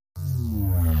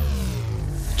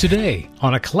Today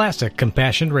on a classic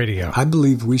Compassion Radio. I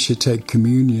believe we should take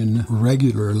communion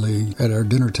regularly at our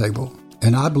dinner table.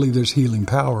 And I believe there's healing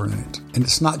power in it. And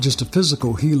it's not just a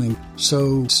physical healing.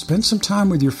 So spend some time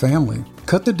with your family.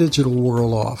 Cut the digital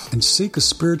world off and seek a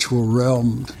spiritual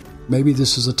realm. Maybe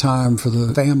this is a time for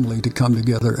the family to come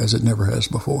together as it never has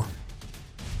before.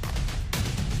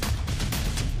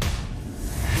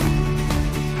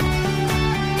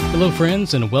 Hello,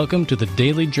 friends, and welcome to the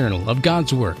Daily Journal of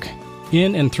God's Work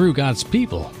in and through God's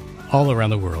people all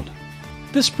around the world.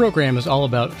 This program is all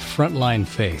about frontline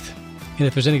faith. And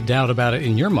if there's any doubt about it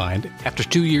in your mind, after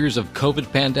 2 years of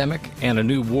COVID pandemic and a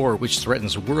new war which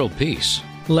threatens world peace,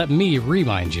 let me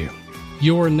remind you,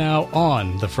 you're now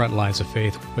on the front lines of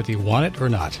faith, whether you want it or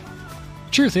not.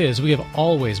 Truth is, we have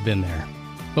always been there,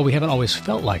 but we haven't always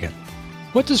felt like it.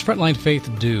 What does frontline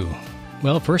faith do?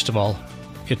 Well, first of all,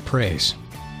 it prays.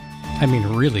 I mean,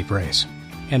 really prays.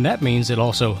 And that means it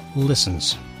also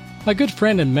listens. My good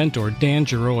friend and mentor, Dan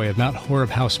Giroy of Mount Horeb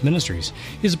House Ministries,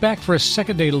 is back for a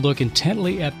second day to look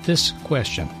intently at this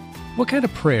question. What kind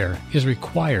of prayer is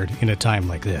required in a time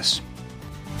like this?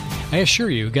 I assure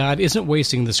you, God isn't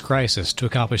wasting this crisis to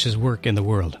accomplish His work in the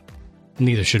world.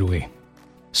 Neither should we.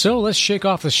 So let's shake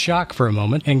off the shock for a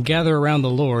moment and gather around the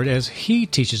Lord as He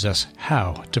teaches us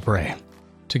how to pray.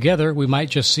 Together, we might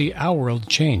just see our world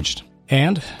changed,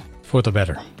 and for the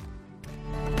better.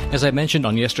 As I mentioned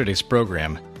on yesterday's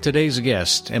program, today's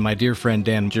guest and my dear friend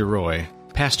Dan Giroy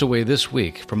passed away this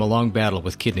week from a long battle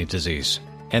with kidney disease.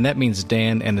 And that means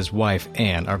Dan and his wife,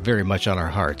 Ann, are very much on our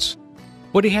hearts.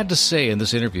 What he had to say in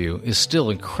this interview is still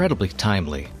incredibly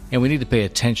timely, and we need to pay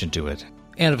attention to it.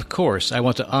 And of course, I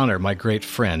want to honor my great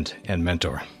friend and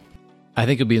mentor. I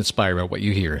think you'll be inspired by what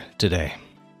you hear today.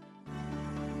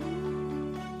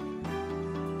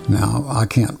 Now, I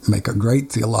can't make a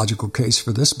great theological case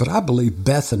for this, but I believe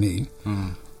Bethany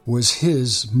was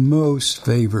his most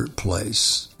favorite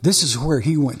place. This is where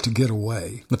he went to get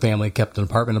away. The family kept an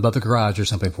apartment above the garage or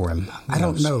something for him. I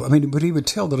don't know. I mean, but he would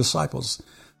tell the disciples,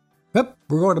 yep,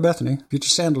 we're going to Bethany. Get your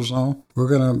sandals on. We're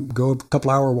going to go a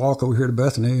couple-hour walk over here to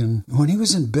Bethany. And when he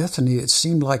was in Bethany, it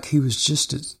seemed like he was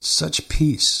just at such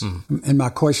peace. And my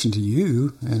question to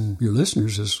you and your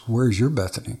listeners is, where's your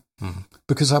Bethany?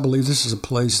 Because I believe this is a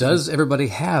place... Does everybody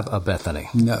have a Bethany?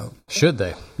 No. Should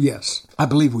they? Yes. I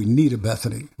believe we need a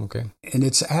Bethany. Okay. And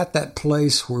it's at that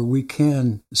place where we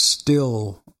can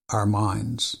still our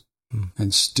minds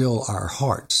and still our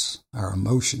hearts, our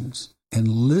emotions, and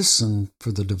listen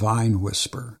for the divine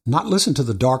whisper. Not listen to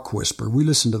the dark whisper. We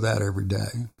listen to that every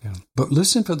day. Yeah. But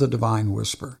listen for the divine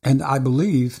whisper. And I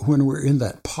believe when we're in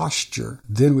that posture,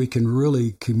 then we can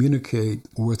really communicate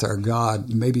with our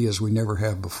God maybe as we never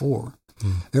have before.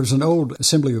 There was an old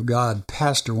Assembly of God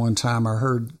pastor one time I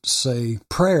heard say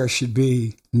prayer should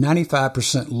be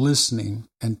 95% listening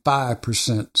and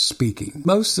 5% speaking.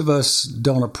 Most of us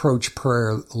don't approach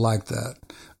prayer like that.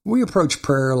 We approach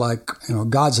prayer like,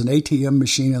 God's an ATM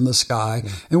machine in the sky,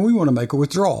 and we want to make a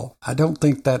withdrawal. I don't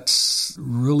think that's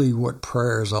really what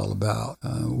prayer is all about.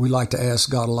 We like to ask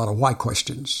God a lot of why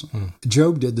questions.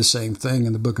 Job did the same thing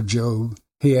in the book of Job.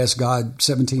 He asked God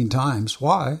 17 times,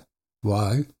 why?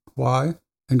 Why? Why?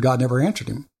 And God never answered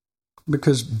him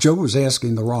because Job was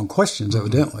asking the wrong questions,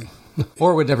 evidently.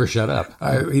 Or would never shut up.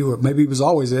 Maybe he was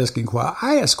always asking why.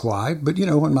 I ask why, but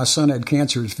when my son had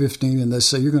cancer at 15 and they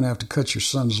say, you're going to have to cut your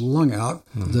son's lung out,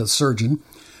 the surgeon,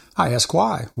 I ask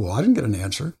why. Well, I didn't get an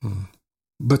answer.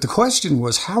 But the question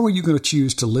was, how are you going to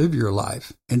choose to live your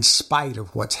life in spite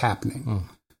of what's happening?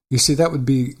 You see, that would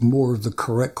be more of the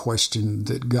correct question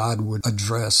that God would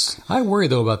address. I worry,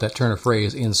 though, about that turn of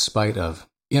phrase, in spite of.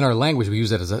 In our language, we use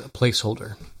that as a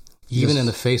placeholder. Even in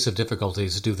the face of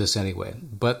difficulties, do this anyway.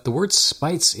 But the word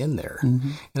spite's in there.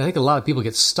 And I think a lot of people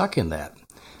get stuck in that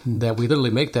we literally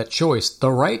make that choice,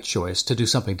 the right choice, to do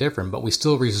something different, but we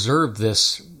still reserve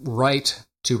this right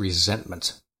to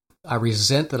resentment. I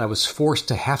resent that I was forced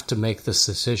to have to make this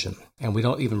decision. And we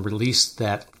don't even release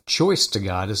that choice to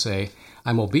God to say,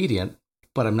 I'm obedient,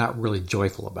 but I'm not really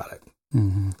joyful about it.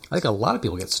 I think a lot of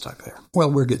people get stuck there. Well,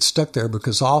 we get stuck there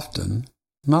because often,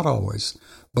 not always,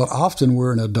 but often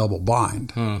we're in a double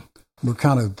bind. We're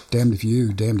kind of damned if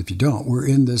you, damned if you don't. We're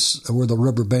in this, where the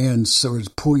rubber bands sort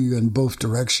of pull you in both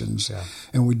directions.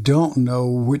 And we don't know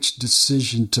which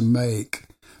decision to make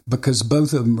because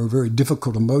both of them are very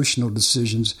difficult emotional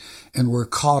decisions and we're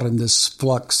caught in this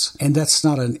flux. And that's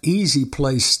not an easy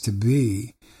place to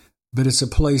be, but it's a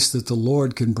place that the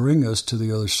Lord can bring us to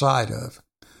the other side of.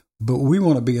 But we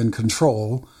want to be in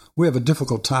control. we have a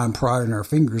difficult time prying our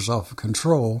fingers off of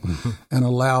control and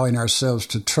allowing ourselves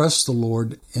to trust the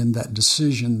Lord in that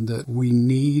decision that we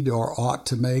need or ought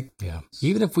to make. Yeah.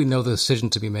 Even if we know the decision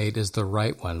to be made is the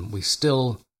right one, we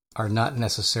still are not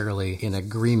necessarily in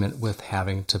agreement with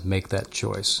having to make that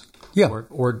choice. Yeah.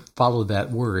 Or follow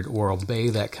that word or obey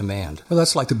that command. Well,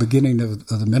 that's like the beginning of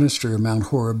the ministry of Mount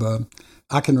Horeb.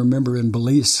 I can remember in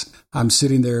Belize, I'm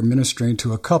sitting there ministering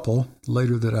to a couple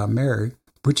later that I married.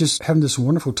 We're just having this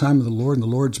wonderful time with the Lord, and the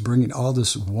Lord's bringing all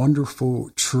this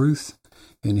wonderful truth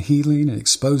and healing and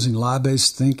exposing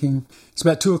lie-based thinking. It's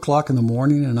about 2 o'clock in the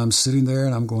morning, and I'm sitting there,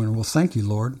 and I'm going, well, thank you,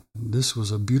 Lord. This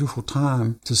was a beautiful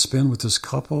time to spend with this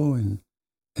couple and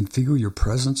feel your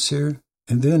presence here.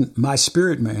 And then my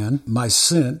spirit man, my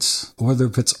sense, whether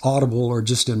if it's audible or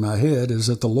just in my head, is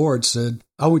that the Lord said,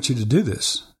 I want you to do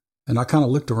this. And I kind of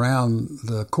looked around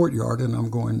the courtyard and I'm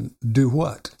going, do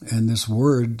what? And this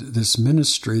word, this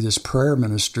ministry, this prayer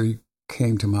ministry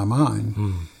came to my mind.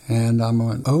 And I'm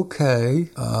going, okay,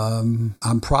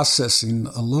 I'm processing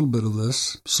a little bit of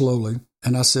this slowly.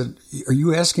 And I said, are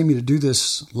you asking me to do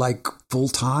this like full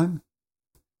time?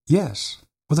 Yes.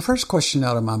 Well, the first question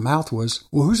out of my mouth was,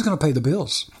 well, who's going to pay the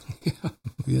bills?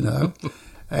 You know?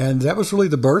 And that was really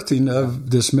the birthing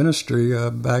of this ministry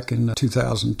back in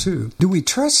 2002. Do we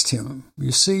trust him?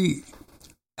 You see,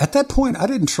 at that point, I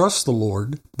didn't trust the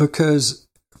Lord because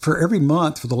for every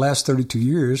month for the last 32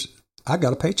 years, I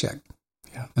got a paycheck.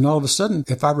 Yeah. And all of a sudden,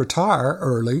 if I retire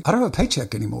early, I don't have a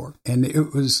paycheck anymore. And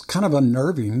it was kind of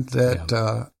unnerving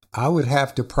that I would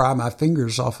have to pry my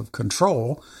fingers off of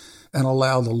control and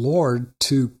allow the Lord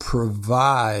to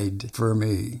provide for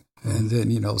me. And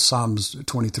then, Psalms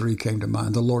 23 came to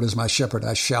mind. The Lord is my shepherd,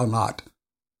 I shall not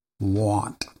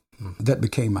want. That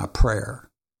became my prayer.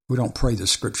 We don't pray the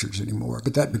scriptures anymore,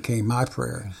 but that became my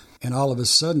prayer. And all of a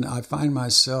sudden, I find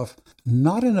myself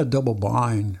not in a double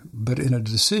bind, but in a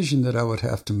decision that I would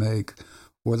have to make,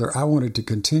 whether I wanted to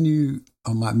continue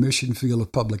on my mission field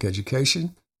of public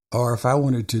education, or if I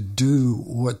wanted to do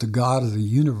what the God of the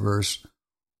universe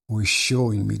was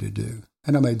showing me to do.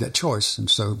 And I made that choice. And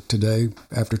so today,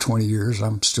 after 20 years,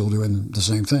 I'm still doing the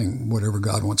same thing, whatever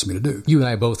God wants me to do. You and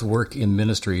I both work in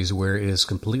ministries where it is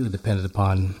completely dependent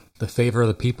upon the favor of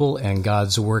the people and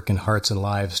God's work in hearts and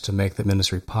lives to make the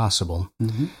ministry possible.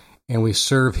 Mm-hmm. And we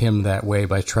serve him that way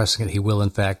by trusting that he will, in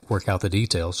fact, work out the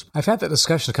details. I've had that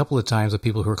discussion a couple of times with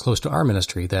people who are close to our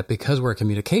ministry, that because we're a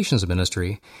communications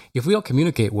ministry, if we don't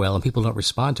communicate well and people don't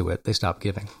respond to it, they stop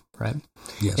giving, right?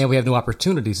 Yes. And we have no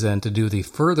opportunities then to do the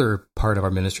further part of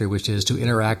our ministry, which is to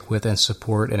interact with and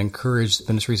support and encourage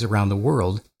ministries around the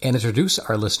world and introduce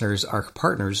our listeners, our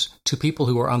partners, to people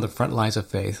who are on the front lines of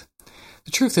faith.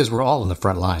 The truth is we're all on the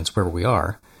front lines wherever we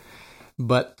are,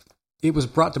 but it was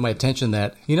brought to my attention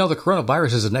that, the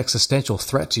coronavirus is an existential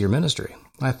threat to your ministry.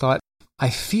 I thought, I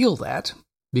feel that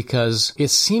because it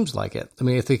seems like it. I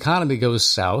mean, if the economy goes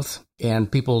south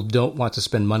and people don't want to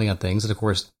spend money on things, and of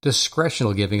course,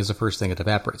 discretional giving is the first thing that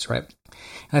evaporates, right?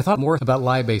 And I thought more about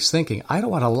lie-based thinking. I don't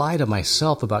want to lie to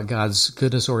myself about God's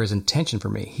goodness or his intention for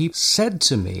me. He said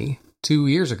to me 2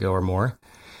 years ago or more,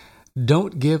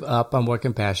 don't give up on what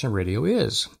Compassion Radio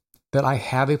is. That I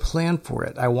have a plan for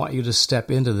it. I want you to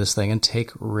step into this thing and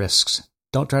take risks.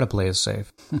 Don't try to play it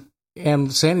safe.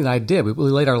 And Sandy and I did. We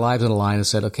laid our lives on the line and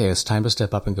said, okay, it's time to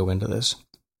step up and go into this.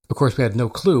 Of course, we had no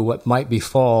clue what might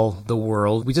befall the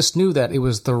world. We just knew that it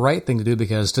was the right thing to do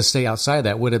because to stay outside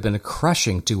that would have been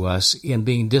crushing to us in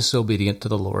being disobedient to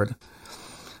the Lord.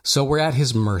 So we're at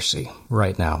his mercy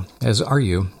right now, as are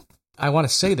you. I want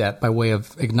to say that by way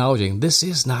of acknowledging this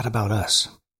is not about us.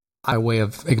 By way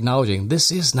of acknowledging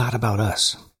this is not about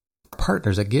us.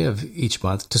 Partners that give each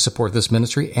month to support this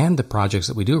ministry and the projects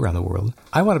that we do around the world.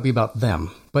 I want to be about them.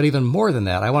 But even more than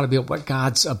that, I want to be what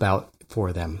God's about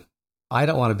for them. I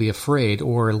don't want to be afraid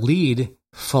or lead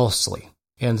falsely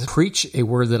and preach a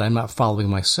word that I'm not following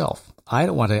myself. I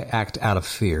don't want to act out of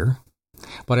fear,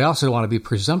 but I also don't want to be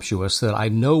presumptuous that I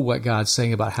know what God's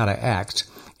saying about how to act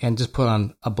and just put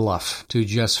on a bluff to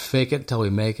just fake it till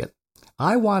we make it.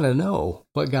 I want to know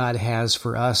what God has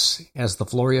for us as the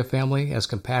Floria family, as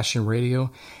Compassion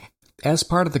Radio, as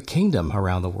part of the kingdom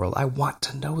around the world. I want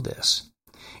to know this.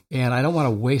 And I don't want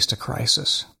to waste a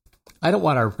crisis. I don't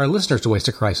want our listeners to waste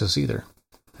a crisis either.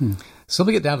 So let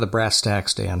me get down to the brass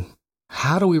tacks, Dan.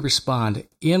 How do we respond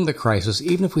in the crisis,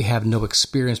 even if we have no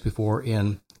experience before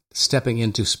in stepping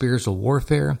into spiritual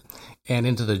warfare and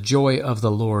into the joy of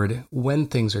the Lord when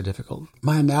things are difficult?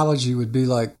 My analogy would be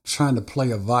like trying to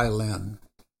play a violin.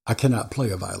 I cannot play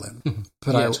a violin,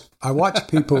 but yes. I watch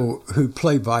people who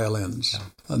play violins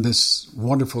on this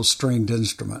wonderful stringed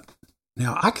instrument.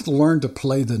 Now, I could learn to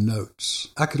play the notes.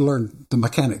 I could learn the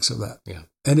mechanics of that. Yeah.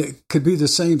 And it could be the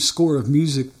same score of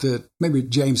music that maybe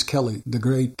James Kelly, the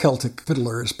great Celtic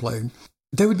fiddler, is playing.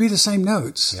 They would be the same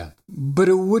notes, but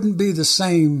it wouldn't be the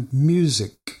same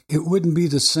music. It wouldn't be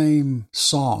the same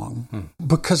song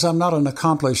because I'm not an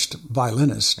accomplished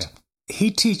violinist. Yeah.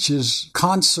 He teaches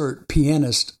concert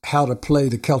pianists how to play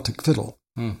the Celtic fiddle.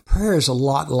 Prayer is a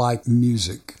lot like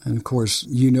music. And of course,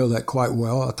 you know that quite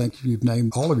well. I think you've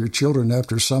named all of your children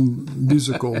after some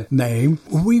musical name.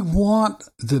 We want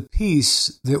the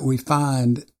peace that we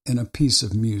find in a piece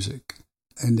of music.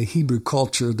 In the Hebrew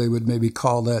culture, they would maybe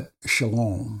call that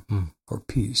shalom or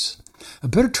peace. A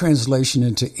better translation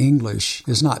into English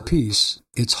is not peace,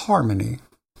 it's harmony.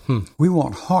 We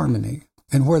want harmony.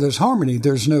 And where there's harmony,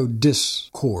 there's no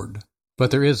discord. But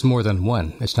there is more than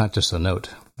one. It's not just a note.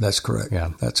 That's correct.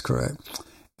 Yeah. That's correct.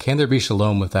 Can there be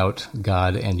shalom without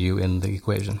God and you in the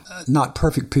equation? Not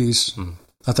perfect peace.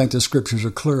 I think the scriptures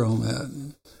are clear on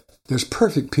that. There's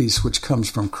perfect peace which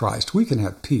comes from Christ. We can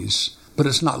have peace, but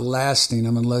it's not lasting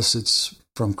unless it's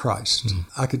from Christ.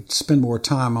 I could spend more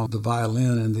time on the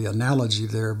violin and the analogy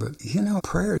there, but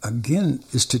prayer, again,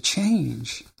 is to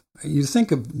change. You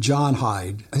think of John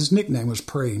Hyde. His nickname was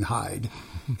Praying Hyde.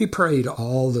 He prayed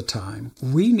all the time.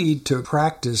 We need to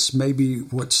practice maybe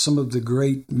what some of the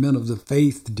great men of the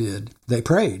faith did. They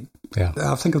prayed. Yeah.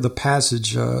 I think of the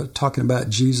passage talking about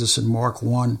Jesus in Mark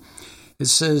 1. It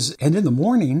says, "And in the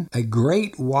morning, a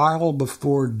great while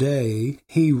before day,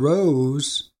 he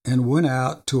rose and went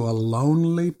out to a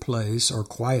lonely place or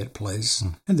quiet place,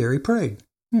 and there he prayed."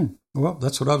 Well,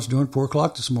 that's what I was doing 4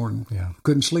 o'clock this morning. Yeah.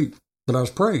 Couldn't sleep. But I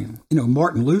was praying.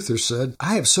 Martin Luther said,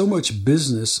 "I have so much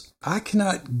business, I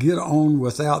cannot get on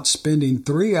without spending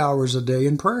 3 hours a day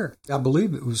in prayer." I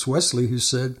believe it was Wesley who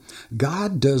said,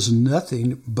 "God does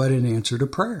nothing but in answer to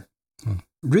prayer."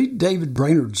 Read David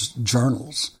Brainerd's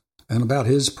journals and about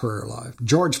his prayer life.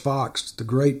 George Fox, the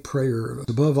great prayer,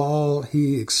 above all,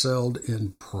 he excelled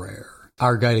in prayer.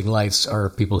 Our guiding lights are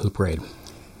people who prayed.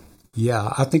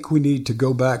 Yeah, I think we need to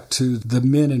go back to the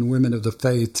men and women of the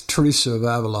faith, Teresa of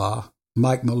Avila,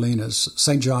 Mike Molinas,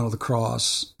 St. John of the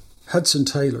Cross, Hudson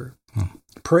Taylor,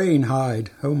 Praying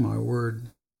Hyde, oh my word,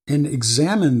 and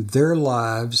examine their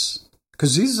lives,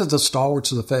 because these are the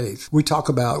stalwarts of the faith. We talk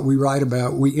about, we write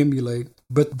about, we emulate,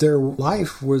 but their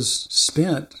life was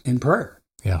spent in prayer.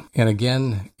 Yeah, and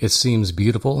again, it seems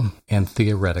beautiful and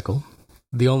theoretical.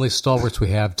 The only stalwarts we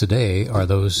have today are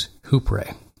those who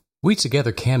pray. We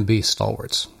together can be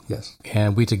stalwarts. Yes.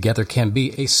 And we together can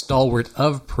be a stalwart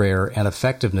of prayer and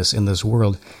effectiveness in this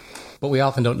world. But we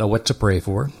often don't know what to pray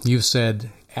for. You've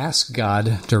said, ask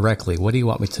God directly, what do you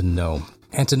want me to know?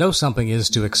 And to know something is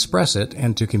to express it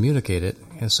and to communicate it.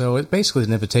 And so it basically is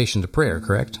an invitation to prayer,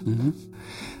 correct?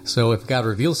 So if God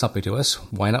reveals something to us,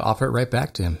 why not offer it right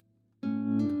back to Him?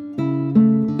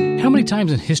 How many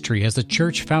times in history has the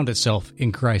church found itself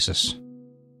in crisis?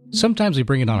 Sometimes we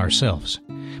bring it on ourselves,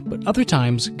 but other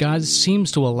times God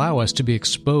seems to allow us to be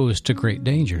exposed to great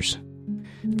dangers.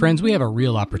 Friends, we have a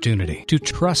real opportunity to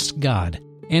trust God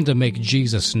and to make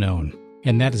Jesus known,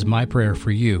 and that is my prayer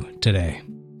for you today.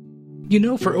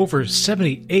 For over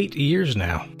 78 years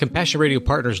now, Compassion Radio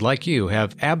partners like you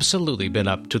have absolutely been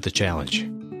up to the challenge.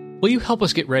 Will you help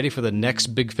us get ready for the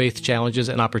next big faith challenges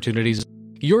and opportunities?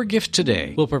 Your gift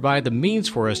today will provide the means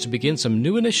for us to begin some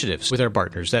new initiatives with our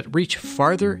partners that reach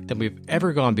farther than we've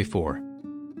ever gone before.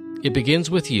 It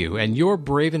begins with you and your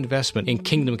brave investment in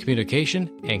kingdom communication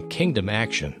and kingdom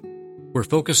action. We're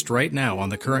focused right now on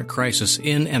the current crisis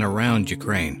in and around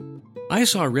Ukraine. I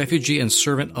saw refugee and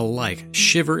servant alike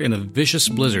shiver in a vicious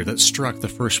blizzard that struck the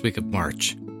first week of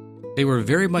March. They were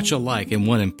very much alike in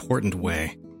one important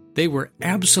way. They were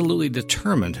absolutely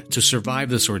determined to survive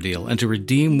this ordeal and to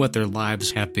redeem what their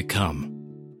lives have become.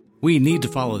 We need to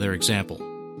follow their example.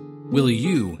 Will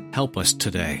you help us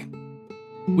today?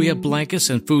 We have blankets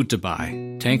and food to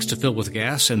buy, tanks to fill with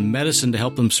gas, and medicine to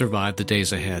help them survive the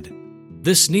days ahead.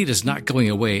 This need is not going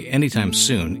away anytime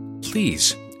soon.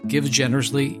 Please give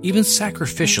generously, even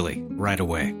sacrificially, right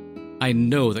away. I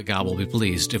know that God will be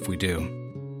pleased if we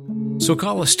do. So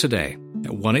call us today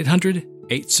at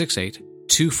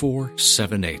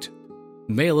 1-800-868-2478.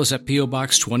 Mail us at P.O.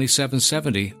 Box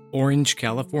 2770, Orange,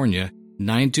 California,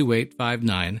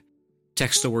 92859.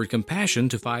 Text the word compassion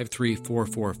to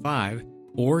 53445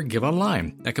 or give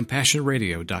online at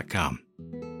compassionradio.com.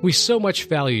 We so much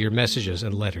value your messages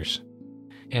and letters.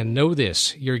 And know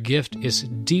this, your gift is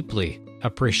deeply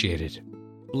appreciated.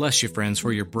 Bless you, friends,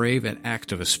 for your brave and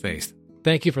activist faith.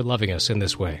 Thank you for loving us in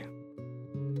this way.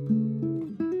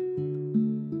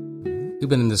 We've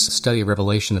been in this study of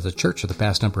Revelation as a church for the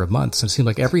past number of months, and it seems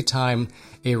like every time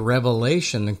a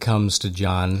revelation comes to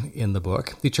John in the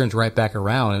book, he turns right back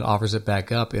around and offers it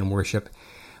back up in worship,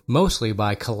 mostly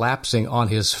by collapsing on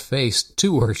his face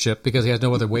to worship because he has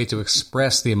no other way to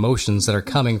express the emotions that are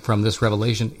coming from this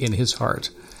revelation in his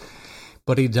heart.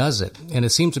 But he does it, and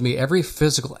it seems to me every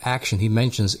physical action he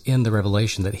mentions in the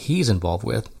revelation that he's involved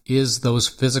with is those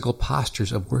physical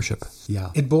postures of worship. Yeah.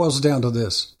 It boils down to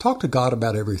this. Talk to God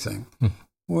about everything.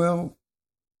 Well,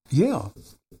 yeah,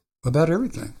 about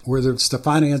everything. Whether it's the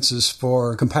finances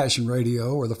for Compassion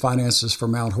Radio or the finances for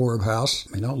Mount Horeb House,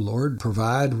 Lord,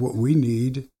 provide what we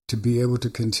need to be able to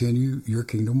continue your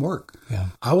kingdom work. Yeah.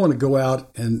 I want to go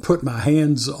out and put my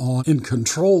hands on and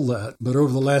control that. But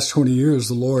over the last 20 years,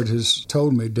 the Lord has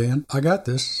told me, Dan, I got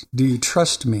this. Do you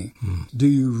trust me? Do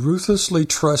you ruthlessly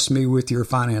trust me with your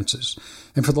finances?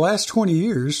 And for the last 20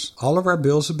 years, all of our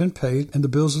bills have been paid and the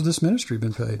bills of this ministry have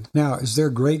been paid. Now, is there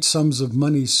great sums of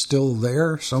money still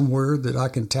there somewhere that I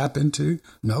can tap into?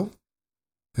 No.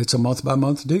 It's a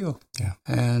month-by-month deal. Yeah.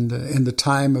 And in the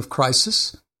time of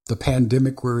crisis, the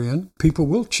pandemic we're in, people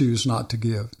will choose not to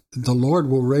give. The Lord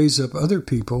will raise up other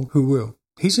people who will.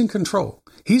 He's in control.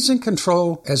 He's in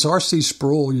control, as R.C.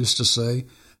 Sproul used to say,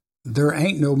 there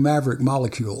ain't no maverick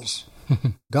molecules.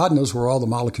 God knows where all the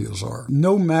molecules are.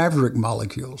 No maverick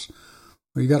molecules.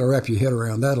 Well, you got to wrap your head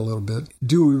around that a little bit.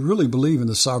 Do we really believe in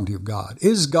the sovereignty of God?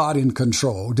 Is God in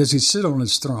control? Does he sit on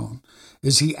his throne?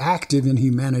 Is he active in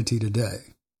humanity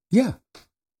today? Yeah.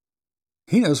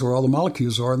 He knows where all the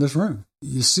molecules are in this room.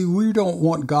 You see, we don't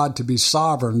want God to be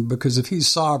sovereign because if he's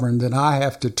sovereign, then I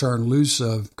have to turn loose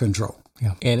of control.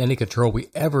 Yeah. And any control we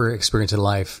ever experience in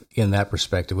life in that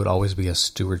perspective would always be a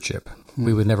stewardship.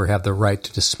 We would never have the right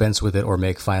to dispense with it or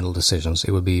make final decisions.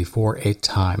 It would be for a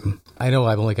time. I know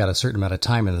I've only got a certain amount of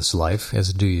time in this life,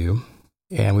 as do you.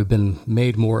 And we've been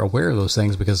made more aware of those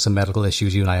things because of some medical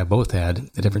issues you and I have both had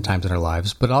at different times in our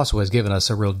lives, but also has given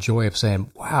us a real joy of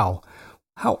saying, wow,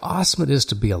 how awesome it is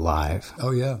to be alive.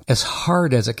 Oh, yeah. As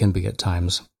hard as it can be at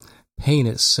times, pain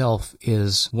itself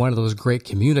is one of those great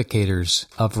communicators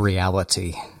of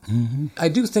reality. Mm-hmm. I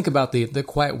do think about the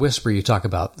quiet whisper you talk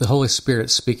about, the Holy Spirit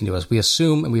speaking to us. We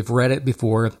assume, and we've read it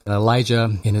before,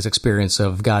 Elijah in his experience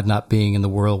of God not being in the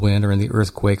whirlwind or in the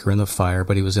earthquake or in the fire,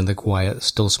 but he was in the quiet,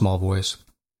 still small voice.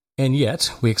 And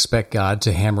yet, we expect God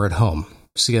to hammer it home.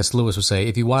 C.S. Lewis would say,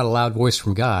 if you want a loud voice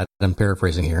from God, I'm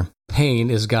paraphrasing here, pain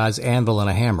is God's anvil and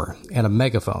a hammer and a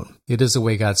megaphone. It is the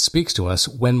way God speaks to us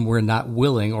when we're not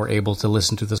willing or able to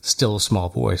listen to the still small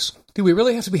voice. Do we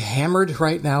really have to be hammered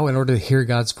right now in order to hear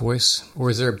God's voice? Or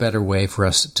is there a better way for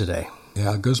us today?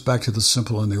 Yeah, it goes back to the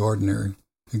simple and the ordinary.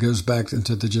 It goes back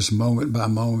into the just moment by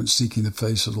moment seeking the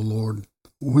face of the Lord.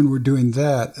 When we're doing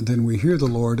that, then we hear the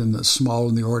Lord in the small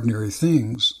and the ordinary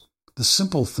things, the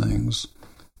simple things.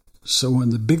 So when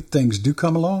the big things do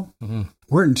come along,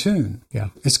 we're in tune. Yeah.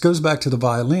 It goes back to the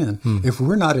violin. If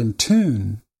we're not in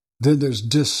tune, then there's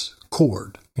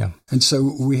discord. Yeah. And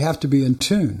so we have to be in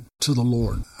tune to the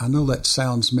Lord. I know that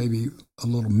sounds maybe a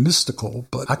little mystical,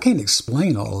 but I can't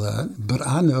explain all that. But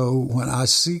I know when I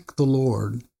seek the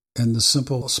Lord in the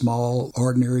simple, small,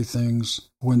 ordinary things,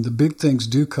 when the big things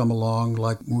do come along,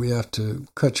 like we have to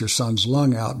cut your son's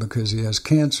lung out because he has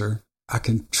cancer, I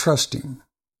can trust him.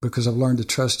 Because I've learned to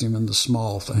trust him in the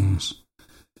small things.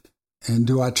 And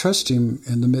do I trust him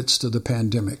in the midst of the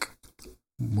pandemic?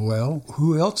 Well,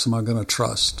 who else am I going to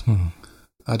trust?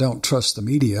 I don't trust the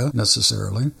media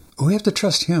necessarily. We have to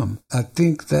trust him. I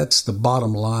think that's the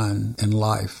bottom line in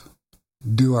life.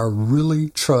 Do I really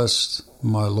trust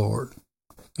my Lord?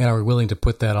 And are we willing to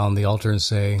put that on the altar and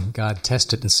say, God,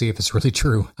 test it and see if it's really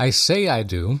true? I say I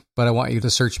do, but I want you to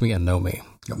search me and know me.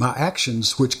 My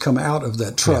actions, which come out of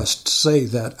that trust, say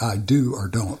that I do or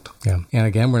don't. Yeah. And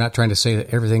again, we're not trying to say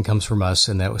that everything comes from us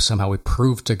and that somehow we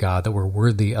prove to God that we're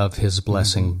worthy of his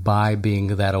blessing by being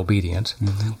that obedient.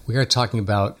 We are talking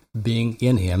about being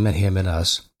in him and him in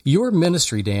us. Your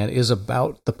ministry, Dan, is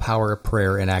about the power of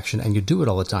prayer in action, and you do it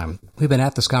all the time. We've been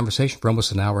at this conversation for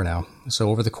almost an hour now.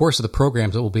 So over the course of the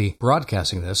programs that will be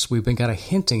broadcasting this, we've been kind of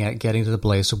hinting at getting to the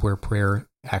place of where prayer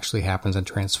actually happens and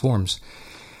transforms.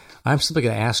 I'm simply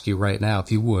going to ask you right now,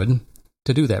 if you would,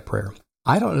 to do that prayer.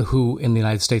 I don't know who in the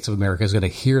United States of America is going to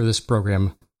hear this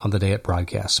program on the day it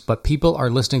broadcasts, but people are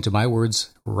listening to my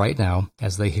words right now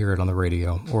as they hear it on the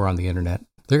radio or on the internet.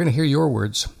 They're going to hear your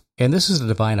words. And this is a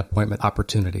divine appointment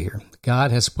opportunity here. God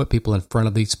has put people in front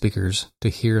of these speakers to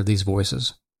hear these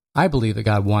voices. I believe that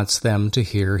God wants them to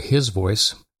hear his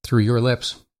voice through your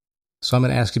lips. So I'm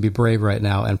going to ask you to be brave right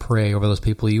now and pray over those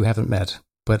people you haven't met,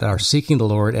 but are seeking the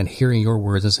Lord and hearing your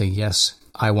words and say, yes,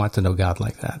 I want to know God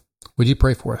like that. Would you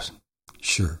pray for us?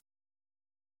 Sure.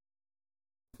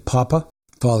 Papa,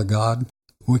 Father God,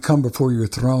 we come before your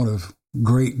throne of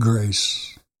great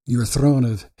grace, your throne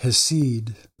of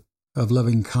Hesed, of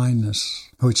loving kindness,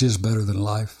 which is better than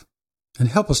life. And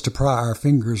help us to pry our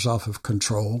fingers off of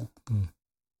control,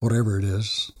 whatever it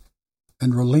is,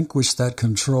 and relinquish that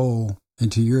control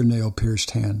into your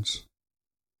nail-pierced hands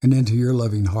and into your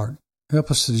loving heart.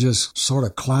 Help us to just sort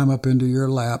of climb up into your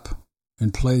lap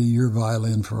and play your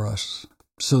violin for us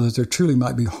so that there truly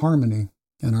might be harmony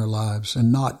in our lives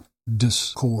and not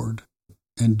discord.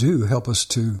 And do help us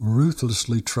to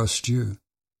ruthlessly trust you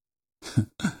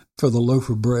for the loaf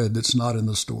of bread that's not in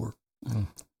the store,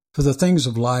 for the things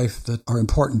of life that are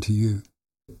important to you.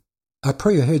 I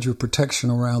pray a hedge of protection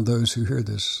around those who hear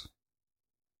this,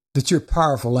 that your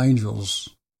powerful angels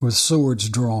with swords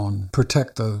drawn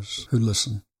protect those who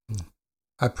listen.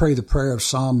 I pray the prayer of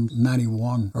Psalm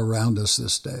 91 around us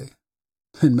this day,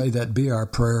 and may that be our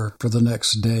prayer for the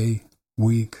next day,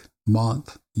 week,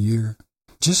 month, year.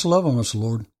 Just love on us,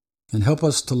 Lord, and help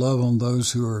us to love on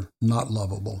those who are not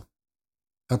lovable.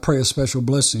 I pray a special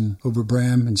blessing over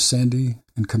Bram and Sandy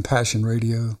and Compassion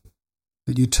Radio,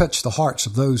 that you touch the hearts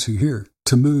of those who hear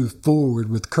to move forward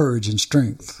with courage and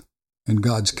strength in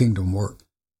God's kingdom work.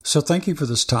 So thank you for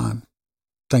this time.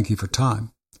 Thank you for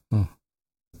time.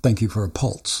 Thank you for a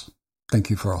pulse. Thank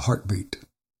you for a heartbeat.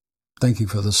 Thank you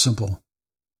for the simple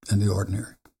and the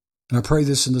ordinary. And I pray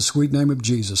this in the sweet name of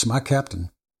Jesus, my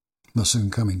captain, my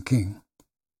soon-coming King.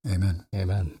 Amen.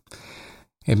 Amen.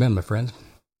 Amen, my friend.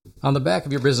 On the back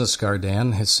of your business card,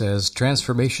 Dan, it says,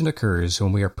 transformation occurs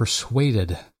when we are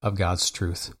persuaded of God's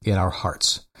truth in our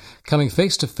hearts. Coming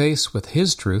face to face with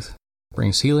His truth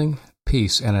brings healing,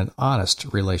 peace, and an honest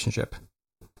relationship.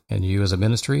 And you as a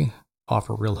ministry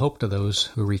offer real hope to those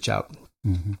who reach out.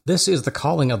 This is the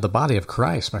calling of the body of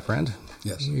Christ, my friend.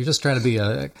 Yes. You're just trying to be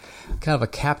a kind of a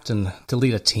captain to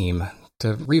lead a team,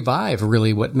 to revive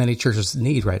really what many churches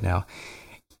need right now.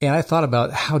 And I thought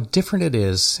about how different it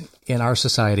is in our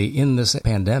society in this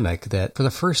pandemic that for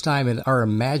the first time in our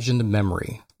imagined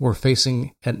memory, we're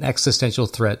facing an existential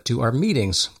threat to our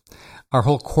meetings. Our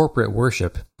whole corporate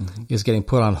worship is getting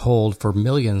put on hold for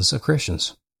millions of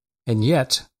Christians. And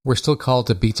yet, we're still called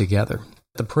to be together.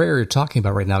 The prayer you're talking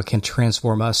about right now can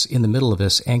transform us in the middle of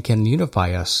this and can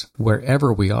unify us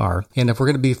wherever we are. And if we're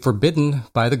going to be forbidden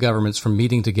by the governments from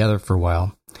meeting together for a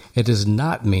while, it does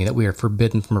not mean that we are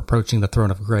forbidden from approaching the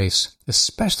throne of grace,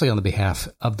 especially on the behalf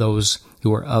of those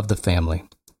who are of the family.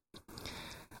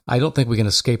 I don't think we can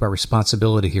escape our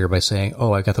responsibility here by saying,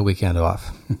 oh, I got the weekend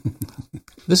off.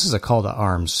 This is a call to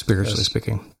arms, spiritually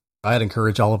speaking. I'd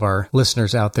encourage all of our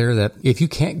listeners out there that if you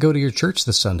can't go to your church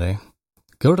this Sunday,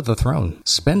 go to the throne.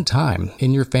 Spend time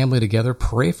in your family together.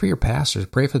 Pray for your pastors.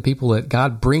 Pray for the people that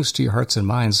God brings to your hearts and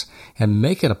minds, and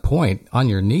make it a point on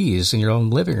your knees in your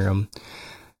own living room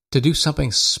to do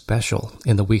something special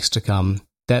in the weeks to come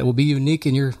that will be unique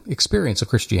in your experience of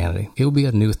Christianity. It will be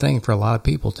a new thing for a lot of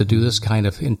people to do this kind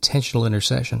of intentional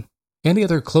intercession. Any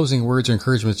other closing words or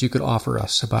encouragements you could offer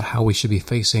us about how we should be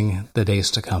facing the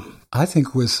days to come? I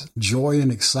think with joy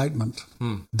and excitement,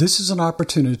 this is an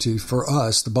opportunity for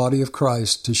us, the body of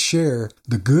Christ, to share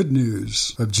the good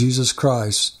news of Jesus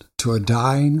Christ to a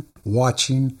dying,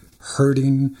 watching,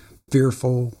 hurting,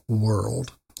 fearful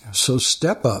world. So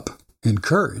step up in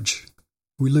courage.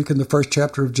 We look in the first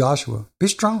chapter of Joshua. Be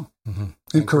strong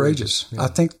and courageous. Yeah. I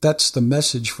think that's the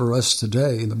message for us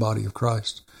today in the body of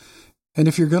Christ. And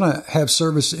if you're going to have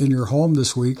service in your home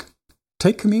this week,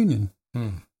 take communion.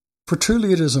 For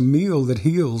truly it is a meal that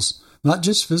heals, not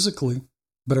just physically,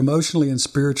 but emotionally and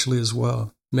spiritually as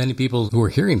well. Many people who are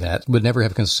hearing that would never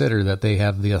have considered that they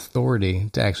have the authority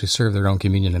to actually serve their own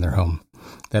communion in their home.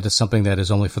 That is something that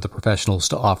is only for the professionals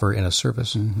to offer in a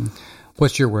service.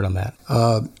 What's your word on that?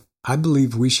 I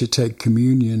believe we should take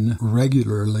communion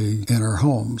regularly in our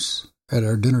homes, at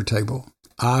our dinner table.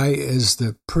 I, as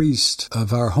the priest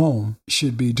of our home,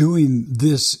 should be doing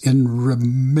this in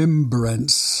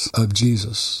remembrance of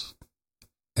Jesus.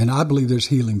 And I believe there's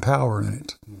healing power in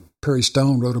it. Perry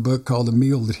Stone wrote a book called The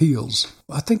Meal That Heals.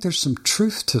 I think there's some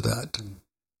truth to that.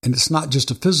 And it's not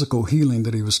just a physical healing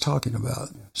that he was talking about.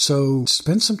 So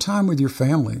spend some time with your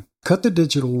family. Cut the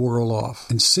digital world off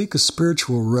and seek a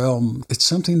spiritual realm. It's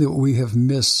something that we have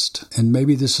missed, and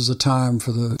maybe this is a time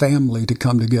for the family to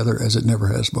come together as it never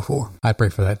has before. I pray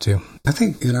for that too. I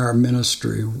think in our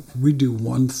ministry, we do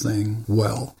one thing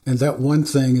well, and that one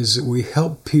thing is that we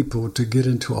help people to get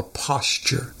into a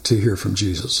posture to hear from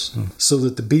Jesus, so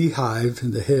that the beehive in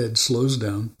the head slows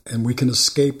down, and we can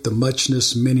escape the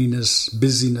muchness, manyness,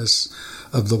 busyness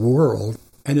of the world.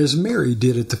 And as Mary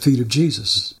did at the feet of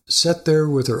Jesus, sat there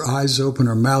with her eyes open,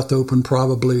 her mouth open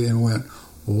probably, and went,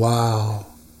 wow,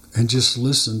 and just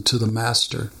listen to the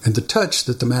Master and the touch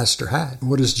that the Master had.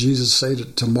 What does Jesus say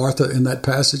to Martha in that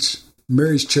passage?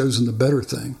 Mary's chosen the better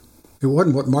thing. It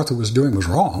wasn't what Martha was doing was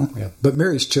wrong, but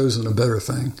Mary's chosen a better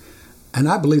thing. And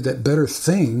I believe that better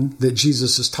thing that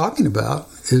Jesus is talking about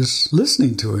is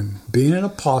listening to him, being in a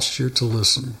posture to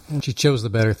listen. And she chose the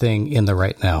better thing in the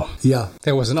right now. Yeah.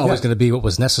 There wasn't always going to be what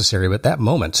was necessary, but that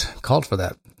moment called for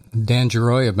that. Dan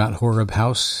Giroy of Mount Horeb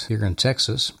House here in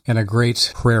Texas, and a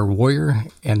great prayer warrior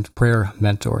and prayer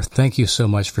mentor. Thank you so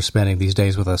much for spending these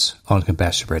days with us on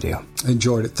Compassion Radio.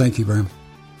 Enjoyed it. Thank you, Bram.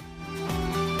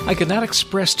 I could not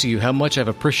express to you how much I've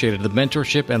appreciated the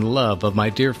mentorship and love of my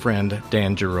dear friend,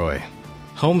 Dan Giroy.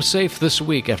 Home safe this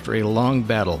week after a long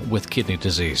battle with kidney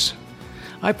disease.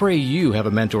 I pray you have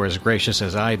a mentor as gracious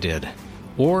as I did,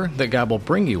 or that God will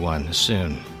bring you one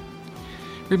soon.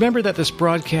 Remember that this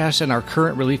broadcast and our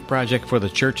current relief project for the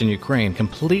church in Ukraine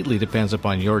completely depends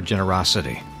upon your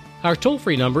generosity. Our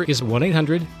toll-free number is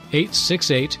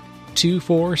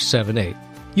 1-800-868-2478.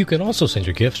 You can also send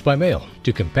your gifts by mail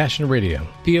to Compassion Radio,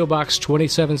 P.O. Box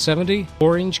 2770,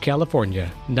 Orange,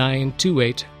 California,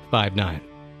 92859.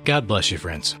 God bless you,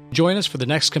 friends. Join us for the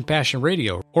next Compassion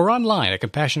Radio or online at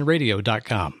CompassionRadio.com.